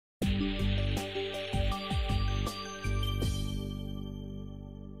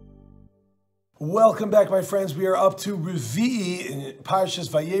Welcome back, my friends. We are up to Revi'i in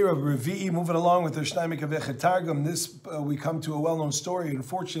Parshas Vayera. Revi'i, moving along with the Shnayim Mikra. This we come to a well-known story,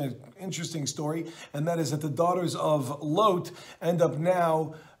 unfortunate, interesting story, and that is that the daughters of Lot end up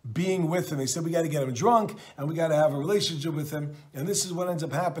now being with him. They said, we got to get him drunk and we got to have a relationship with him. And this is what ends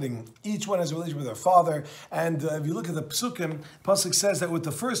up happening. Each one has a relationship with their father. And if you look at the Psukim, Pasuk says that with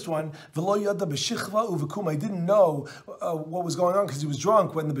the first one, V'lo yada b'shichva uvekuma, he didn't know what was going on because he was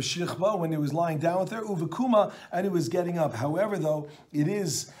drunk when the b'shichva, when he was lying down with her, uvekuma, and he was getting up. However, though, it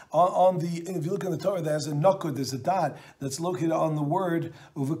is on the, if you look in the Torah, there's a nakud, there's a dot that's located on the word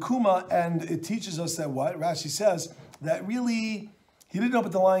uvekuma, and it teaches us that what? Rashi says that really, he didn't know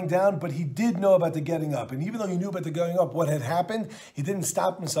about the lying down, but he did know about the getting up. And even though he knew about the going up, what had happened, he didn't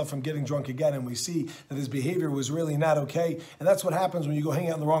stop himself from getting drunk again. And we see that his behavior was really not okay. And that's what happens when you go hang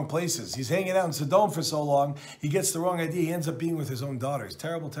out in the wrong places. He's hanging out in Sodom for so long, he gets the wrong idea. He ends up being with his own daughters.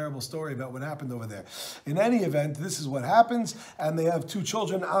 Terrible, terrible story about what happened over there. In any event, this is what happens. And they have two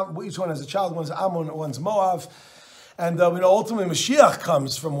children. Each one has a child. One's Ammon, one's Moab. And ultimately Mashiach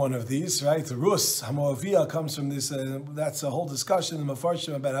comes from one of these, right? The Rus, Hamoaviyah comes from this. That's a whole discussion in the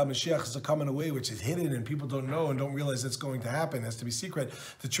Mefarshim about how Mashiach is coming away, which is hidden and people don't know and don't realize it's going to happen. It has to be secret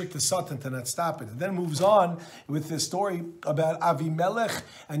to trick the Satan to not stop it. It then moves on with this story about Avimelech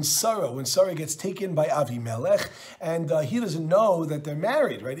and Sarah. When Sarah gets taken by Avimelech and he doesn't know that they're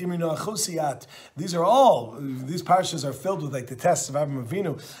married, right? These parshas are filled with like the tests of Avraham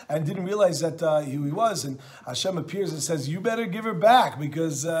Avinu, and didn't realize that who he was. And Hashem appears and says, you better give her back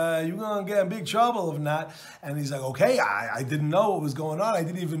because you're going to get in big trouble if not. And he's like, okay, I didn't know what was going on. I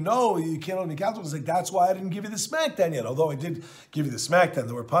didn't even know you can't own the counsel. He's like, that's why I didn't give you the smackdown yet. Although I did give you the smackdown,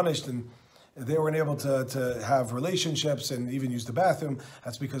 they were punished and they weren't able to have relationships and even use the bathroom.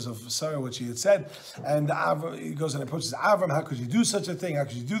 That's because of Sarah, what she had said. And he goes and approaches Avram, how could you do such a thing? How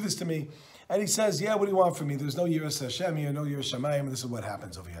could you do this to me? And he says, yeah, what do you want from me? There's no Yiras Hashem here, no Yiras Shamayim. This is what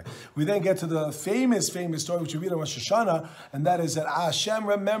happens over here. We then get to the famous story, which we read on Rosh Hashanah, and that is that Hashem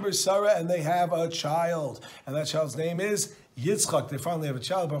remembers Sarah and they have a child. And that child's name is Yitzchak. They finally have a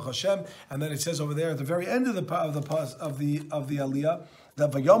child, Baruch Hashem. And then it says over there at the very end of the Aliyah, that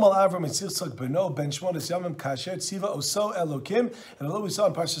Vayomal Avram and Yitzchak Beno Ben Shmonis Yamim Kasher Tziva Oso Elokim. And although we saw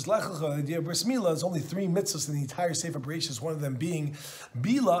in Parshas Lech Lecha the idea of Bris Milah, there's only 3 mitzvahs in the entire Sefer Bereshis, one of them being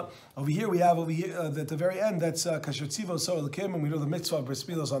Bila. Over here we have at the very end that's Kasher Tziva Oso Elokim, and we know the mitzvah of Bris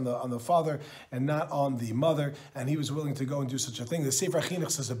Milah is on the father and not on the mother. And he was willing to go and do such a thing. The Sefer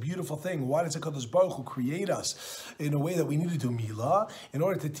Chinuch says a beautiful thing. Why does HaKadosh Baruch Hu create us in a way that we need to do Milah in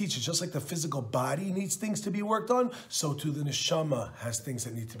order to teach it? Just like the physical body needs things to be worked on, so too the neshama has things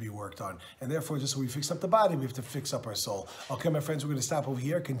that need to be worked on. And therefore, just so we fix up the body, we have to fix up our soul. Okay, my friends, we're going to stop over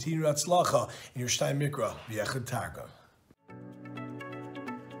here. Continue Ratzlacha in your Shnayim Mikra. V'yechad Targum.